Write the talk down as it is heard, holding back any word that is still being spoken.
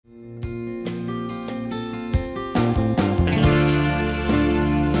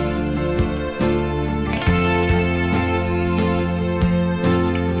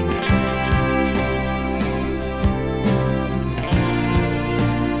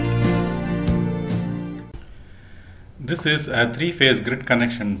This is a three-phase grid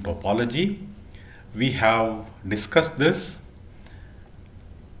connection topology. We have discussed this,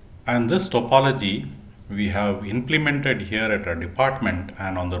 and this topology we have implemented here at a department,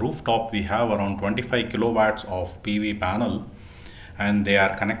 and on the rooftop we have around 25 kilowatts of PV panel, and they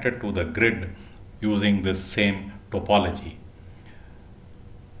are connected to the grid using this same topology.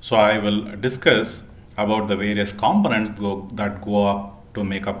 So I will discuss about the various components that go up to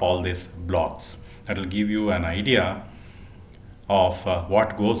make up all these blocks. That will give you an idea of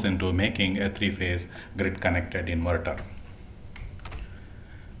what goes into making a three-phase grid connected inverter.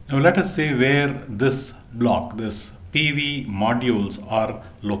 Now let us see where this block, this PV modules are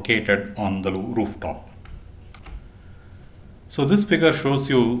located on the rooftop. So this figure shows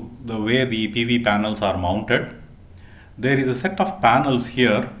you the way the PV panels are mounted. There is a set of panels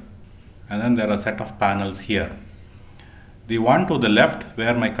here, and then there are a set of panels here. The one to the left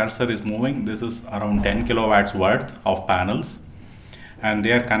where my cursor is moving, this is around 10 kilowatts worth of panels, and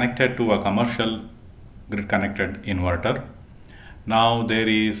they are connected to a commercial grid connected inverter. Now there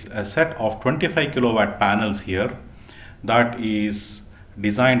is a set of 25 kilowatt panels here that is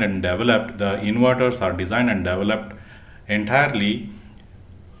designed and developed. The inverters are designed and developed entirely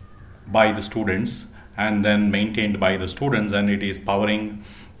by the students and then maintained by the students, and it is powering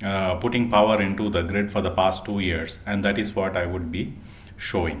putting power into the grid for the past 2 years, and that is what I would be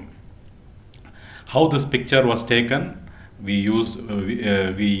showing. How this picture was taken: we used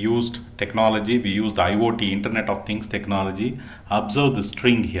technology, we used the IoT, Internet of Things technology. Observe the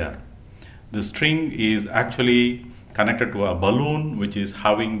string here. The string is actually connected to a balloon which is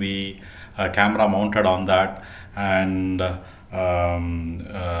having the camera mounted on that, and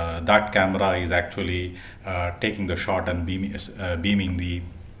that camera is actually taking the shot and beaming the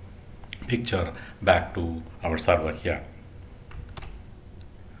picture back to our server here.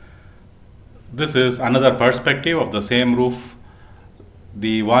 This is another perspective of the same roof.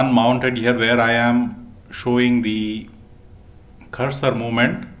 The one mounted here where I am showing the cursor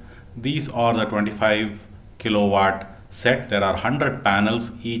movement, these are the 25 kilowatt set. There are 100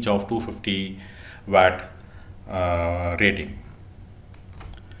 panels, each of 250 watt rating.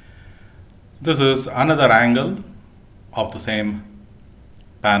 This is another angle of the same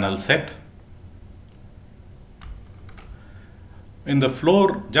panel set. In the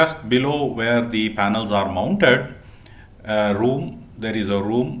floor just below where the panels are mounted, there is a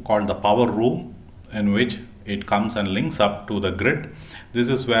room called the power room, in which it comes and links up to the grid. This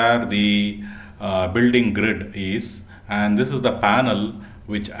is where the building grid is, and this is the panel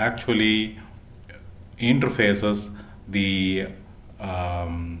which actually interfaces the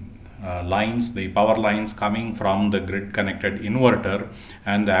lines, the power lines coming from the grid connected inverter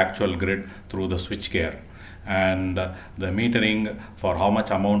and the actual grid through the switchgear, and the metering for how much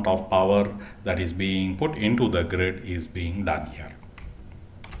amount of power that is being put into the grid is being done here.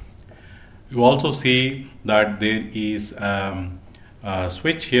 You also see that there is a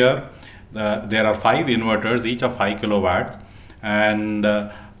switch here. There are 5 inverters, each of 5 kilowatts, and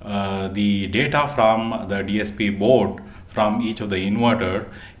the data from the DSP board from each of the inverter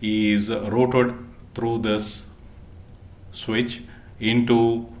is routed through this switch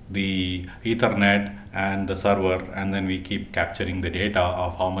into the Ethernet and the server, and then we keep capturing the data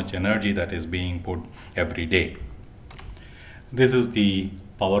of how much energy that is being put every day. This is the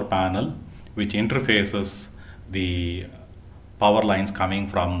power panel which interfaces the power lines coming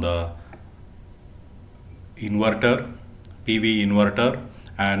from the inverter, PV inverter,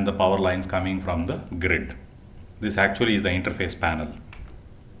 and the power lines coming from the grid. This actually is the interface panel.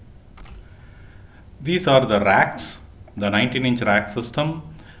 These are the racks, the 19-inch rack system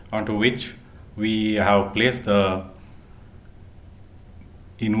onto which we have placed the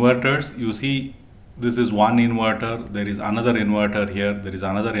inverters. You see, this is one inverter, there is another inverter here, there is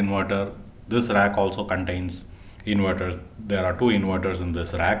another inverter. This rack also contains inverters. There are 2 inverters in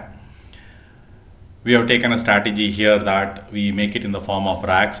this rack. We have taken a strategy here that we make it in the form of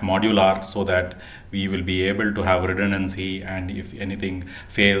racks, modular, so that we will be able to have redundancy, and if anything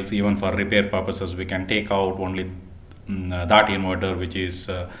fails, even for repair purposes, we can take out only that inverter which is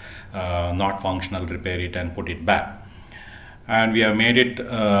not functional, repair it and put it back. And we have made it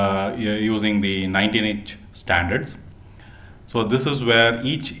using the 19-inch standards. So this is where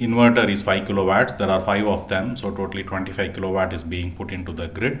each inverter is 5 kilowatts. There are 5 of them, so totally 25 kilowatt is being put into the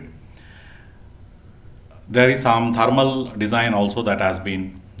grid. There is some thermal design also that has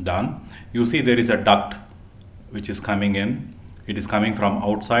been done. You see there is a duct which is coming in. It is coming from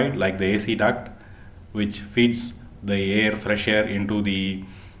outside, like the AC duct, which feeds the air, fresh air into the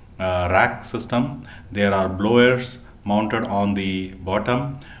rack system. There are blowers mounted on the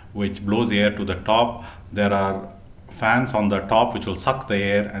bottom which blows air to the top. There are fans on the top which will suck the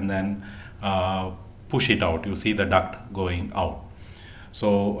air and then push it out. You see the duct going out.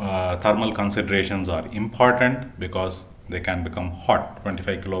 So thermal considerations are important because they can become hot,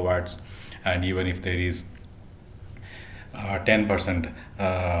 25 kilowatts, and even if there is 10%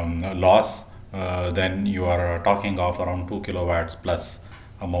 loss, then you are talking of around 2 kilowatts plus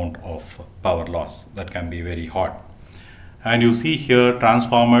amount of power loss. That can be very hot. And you see here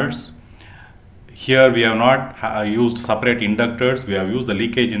transformers. Here we have not used separate inductors. We have used the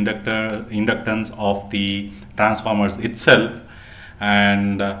leakage inductance of the transformers itself,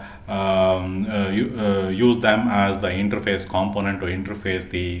 and use them as the interface component to interface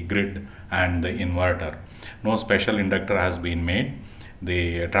the grid and the inverter. No special inductor has been made.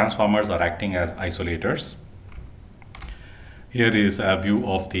 The transformers are acting as isolators. Here is a view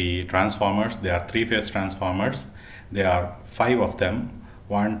of the transformers. They are three-phase transformers. There are 5 of them,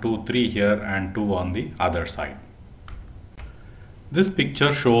 1, 2, 3 here and 2 on the other side. This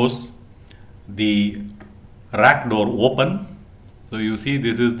picture shows the rack door open. So you see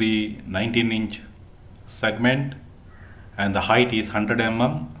this is the 19-inch segment and the height is 100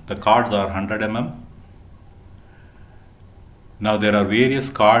 mm. The cards are 100 mm. Now there are various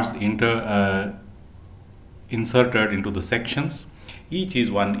cards inserted into the sections. Each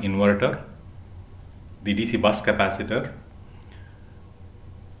is one inverter, the DC bus capacitor.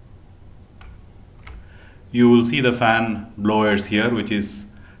 You will see the fan blowers here, which is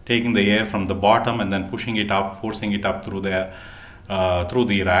taking the air from the bottom and then pushing it up, forcing it up through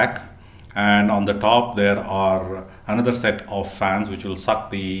the rack. And on the top there are another set of fans which will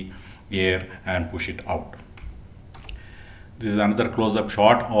suck the air and push it out. This is another close-up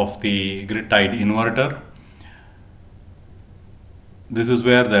shot of the grid-tied inverter. This is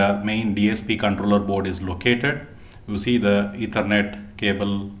where the main DSP controller board is located. You see the Ethernet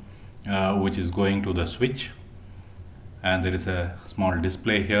cable which is going to the switch, and there is a small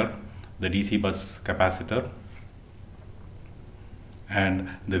display here, the DC bus capacitor, and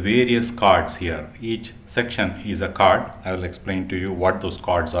the various cards here. Each section is a card. I will explain to you what those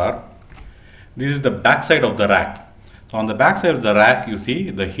cards are. This is the back side of the rack. So on the back side of the rack you see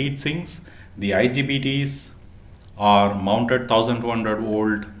the heat sinks. The IGBTs are mounted 1200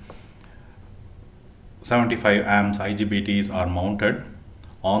 volt 75 amps IGBTs are mounted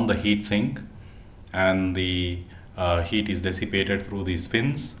on the heat sink, and the heat is dissipated through these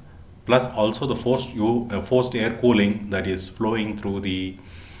fins, plus also the forced air cooling that is flowing through the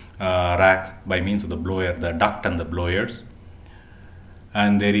rack by means of the blower, the duct and the blowers.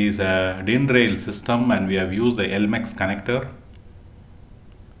 And there is a DIN rail system, and we have used the LMX connector,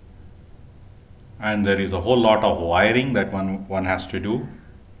 and there is a whole lot of wiring that one has to do.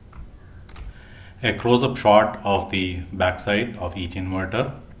 A close-up shot of the backside of each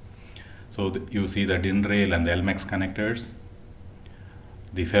inverter. So you see the DIN rail and the LMX connectors,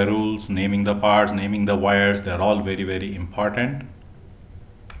 the ferrules, naming the parts, naming the wires, they are all very, very important.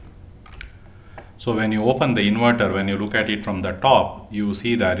 So when you open the inverter, when you look at it from the top, you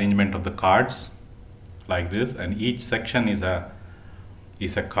see the arrangement of the cards like this, and each section is a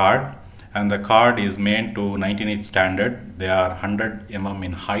card, and the card is made to 19-inch standard. They are 100 mm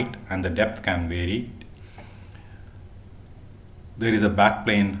in height, and the depth can vary. There is a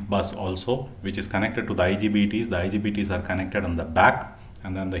backplane bus also, which is connected to the IGBTs. The IGBTs are connected on the back,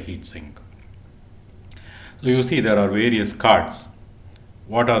 and then the heat sink. So you see there are various cards.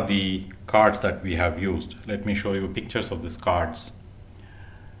 What are the cards that we have used? Let me show you pictures of these cards.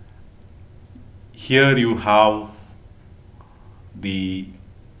 Here you have the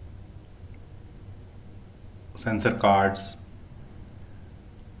sensor cards.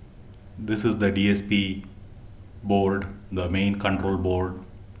 This is the DSP board, the main control board.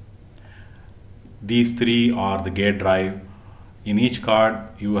 These 3 are the gate drive. In each card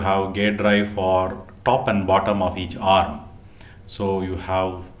you have gate drive for top and bottom of each arm. So you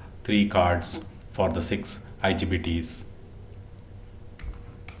have 3 cards for the 6 IGBTs.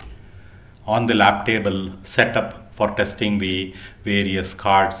 On the lab table setup for testing the various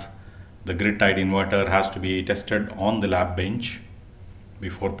cards, the grid-tied inverter has to be tested on the lab bench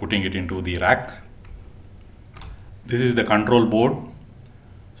before putting it into the rack. This is the control board.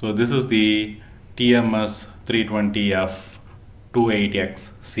 So this is the TMS 320F 28X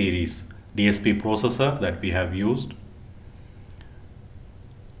series DSP processor that we have used.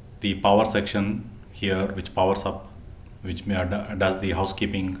 The power section here, which powers up, which does the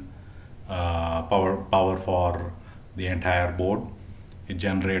housekeeping power for the entire board. It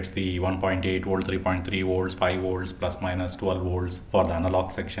generates the 1.8 volts, 3.3 volts, 5 volts, plus minus 12 volts for the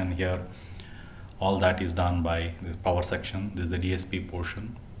analog section here. All that is done by this power section. This is the DSP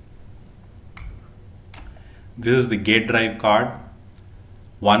portion. This is the gate drive card.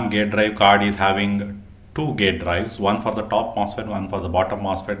 One gate drive card is having two gate drives, one for the top MOSFET, one for the bottom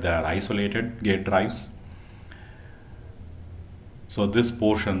MOSFET. They are isolated gate drives. So this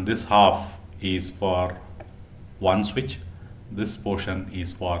portion, this half is for one switch, this portion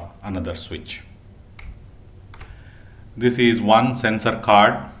is for another switch. This is one sensor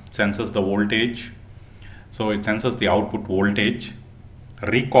card, senses the voltage. So it senses the output voltage.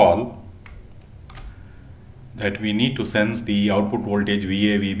 Recall that we need to sense the output voltage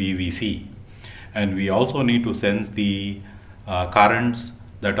VA, VB, VC, and we also need to sense the currents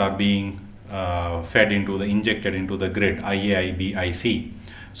that are being injected into the grid, IA, IB, IC.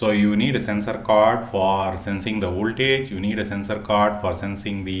 So you need a sensor card for sensing the voltage, you need a sensor card for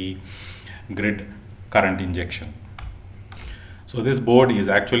sensing the grid current injection. So this board is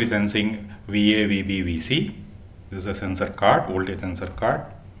actually sensing VA, VB, VC. This is a sensor card, voltage sensor card.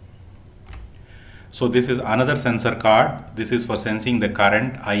 So this is another sensor card. This is for sensing the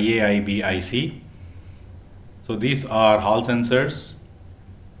current IA, IB, IC. So these are Hall sensors,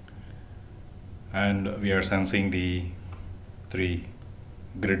 and we are sensing the three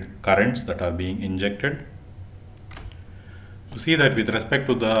grid currents that are being injected. You see that with respect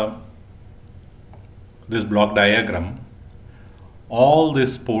to this block diagram, all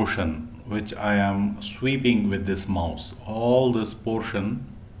this portion which I am sweeping with this mouse, all this portion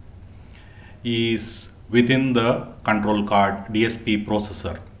is within the control card DSP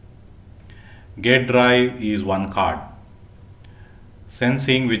processor. Gate drive is one card.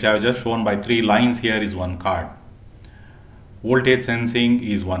 Sensing, which I have just shown by 3 lines here, is one card. Voltage sensing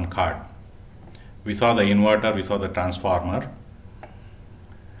is one card. We saw the inverter, we saw the transformer.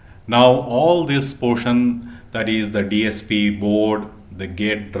 Now all this portion, that is the DSP board, the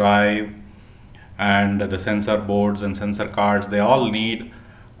gate drive, and the sensor boards and sensor cards, they all need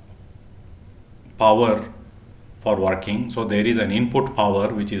power for working. So there is an input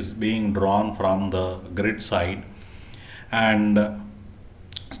power which is being drawn from the grid side and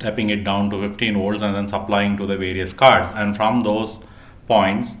stepping it down to 15 volts and then supplying to the various cards, and from those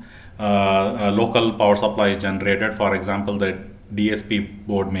points a local power supply is generated. For example, the DSP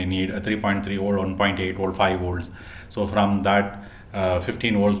board may need a 3.3 volt, 1.8 volt, 5 volts. So from that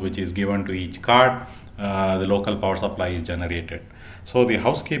 15 volts which is given to each card, the local power supply is generated. So the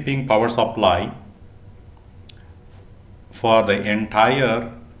housekeeping power supply for the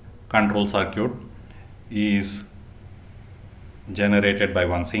entire control circuit is generated by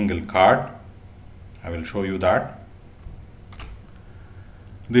one single card. I will show you that.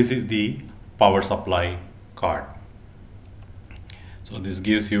 This is the power supply card. So this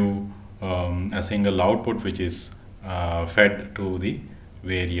gives you a single output which is fed to the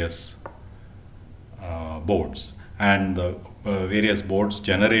various boards, and the various boards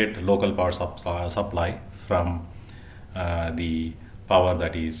generate local power supply from the power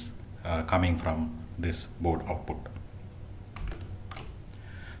that is coming from this board output.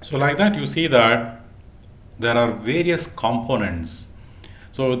 So like that, you see that there are various components.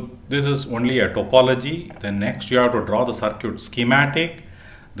 So this is only a topology. Then next you have to draw the circuit schematic.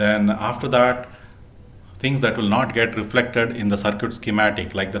 Then after that, things that will not get reflected in the circuit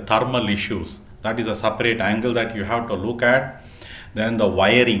schematic, like the thermal issues, that is a separate angle that you have to look at. Then the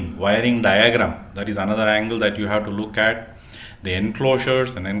wiring diagram, that is another angle that you have to look at. The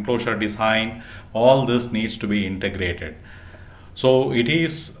enclosures and enclosure design, all this needs to be integrated. So it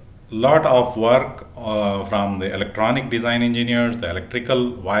is a lot of work from the electronic design engineers, the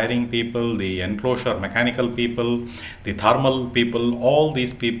electrical wiring people, the enclosure mechanical people, the thermal people. All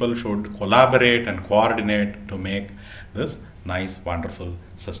these people should collaborate and coordinate to make this nice, wonderful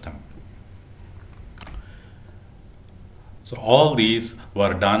system. So all these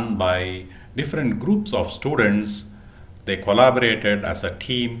were done by different groups of students. They collaborated as a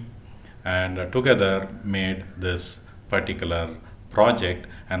team and together made this particular project,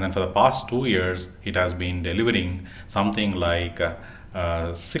 and then for the past 2 years it has been delivering something like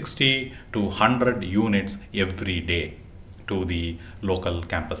 60 to 100 units every day to the local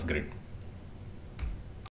campus grid.